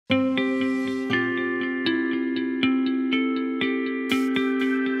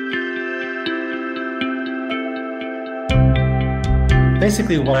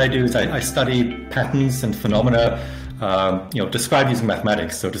Basically, what I do is I study patterns and phenomena, described using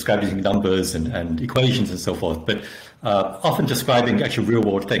mathematics, so described using numbers and equations and so forth, but often describing actual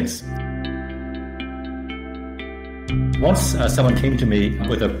real-world things. Once someone came to me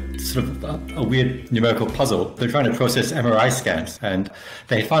with a sort of a weird numerical puzzle. They're trying to process MRI scans, and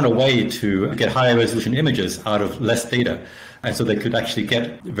they found a way to get higher resolution images out of less data. And so they could actually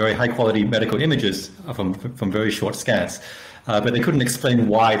get very high quality medical images from very short scans. But they couldn't explain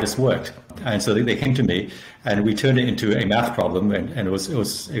why this worked. And so they came to me, and we turned it into a math problem, and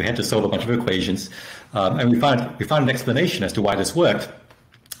we had to solve a bunch of equations. And we found an explanation as to why this worked.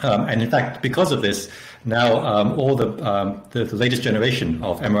 And in fact, because of this, now all the latest generation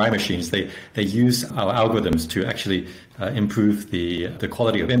of MRI machines, they use our algorithms to actually improve the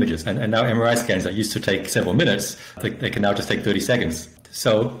quality of images. And now MRI scans that used to take several minutes, they can now just take 30 seconds.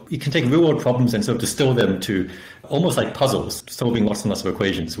 So you can take real world problems and sort of distill them to almost like puzzles, solving lots and lots of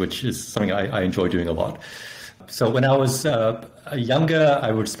equations, which is something I enjoy doing a lot. So when I was younger,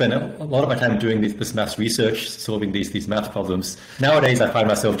 I would spend a lot of my time doing this maths research, solving these math problems. Nowadays, I find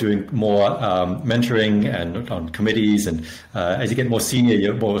myself doing more mentoring and on committees. And as you get more senior,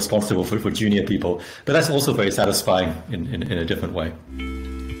 you're more responsible for junior people. But that's also very satisfying in a different way.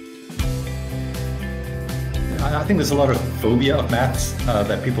 I think there's a lot of phobia of maths,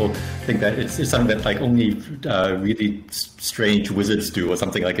 that people think that it's something that like only really strange wizards do or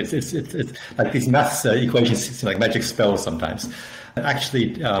something. Like it's like these maths equations seem like magic spells sometimes.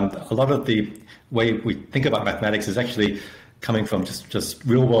 Actually, a lot of the way we think about mathematics is actually coming from just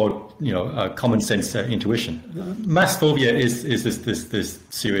real world, common sense intuition. Maths phobia is this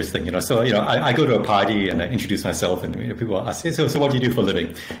serious thing, So I go to a party and I introduce myself, and people ask, so what do you do for a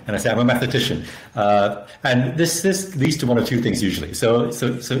living? And I say I'm a mathematician. And this leads to one of two things usually. So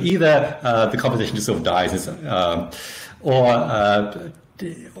either the conversation just sort of dies, or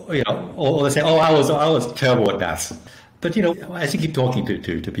they say, oh, I was terrible at maths. But, as you keep talking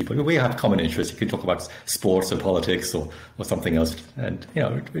to people, we have common interests. You can talk about sports or politics or something else. And,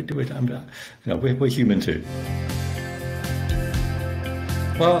 we're human too.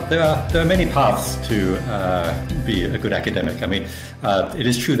 Well, there are many paths to be a good academic. I mean, it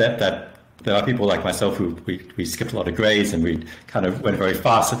is true that there are people like myself who we skipped a lot of grades and we kind of went very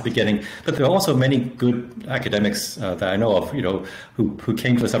fast at the beginning. But there are also many good academics that I know of, who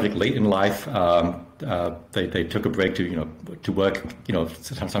came to the subject late in life. They took a break to work,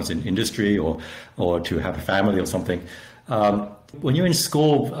 sometimes in industry or to have a family or something. When you're in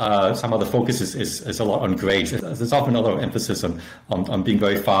school, some of the focus is a lot on grades. There's often a lot of emphasis on being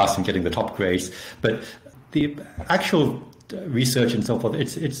very fast and getting the top grades. But the actual research and so forth,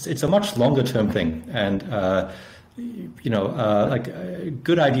 it's a much longer term thing, and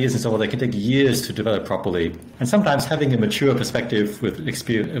good ideas and so on, they can take years to develop properly. And sometimes having a mature perspective with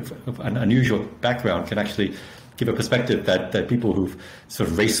experience of an unusual background can actually give a perspective that people who've sort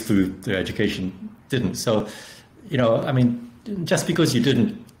of raced through their education didn't. So, just because you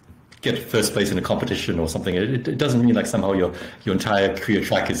didn't get first place in a competition or something, it doesn't mean like somehow your entire career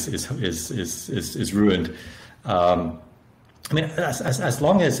track is ruined. As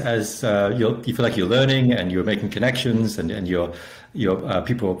long as you feel like you're learning and you're making connections and you're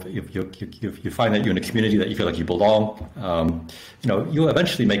people, you find that you're in a community that you feel like you belong, you'll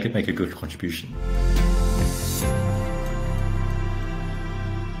eventually make a good contribution.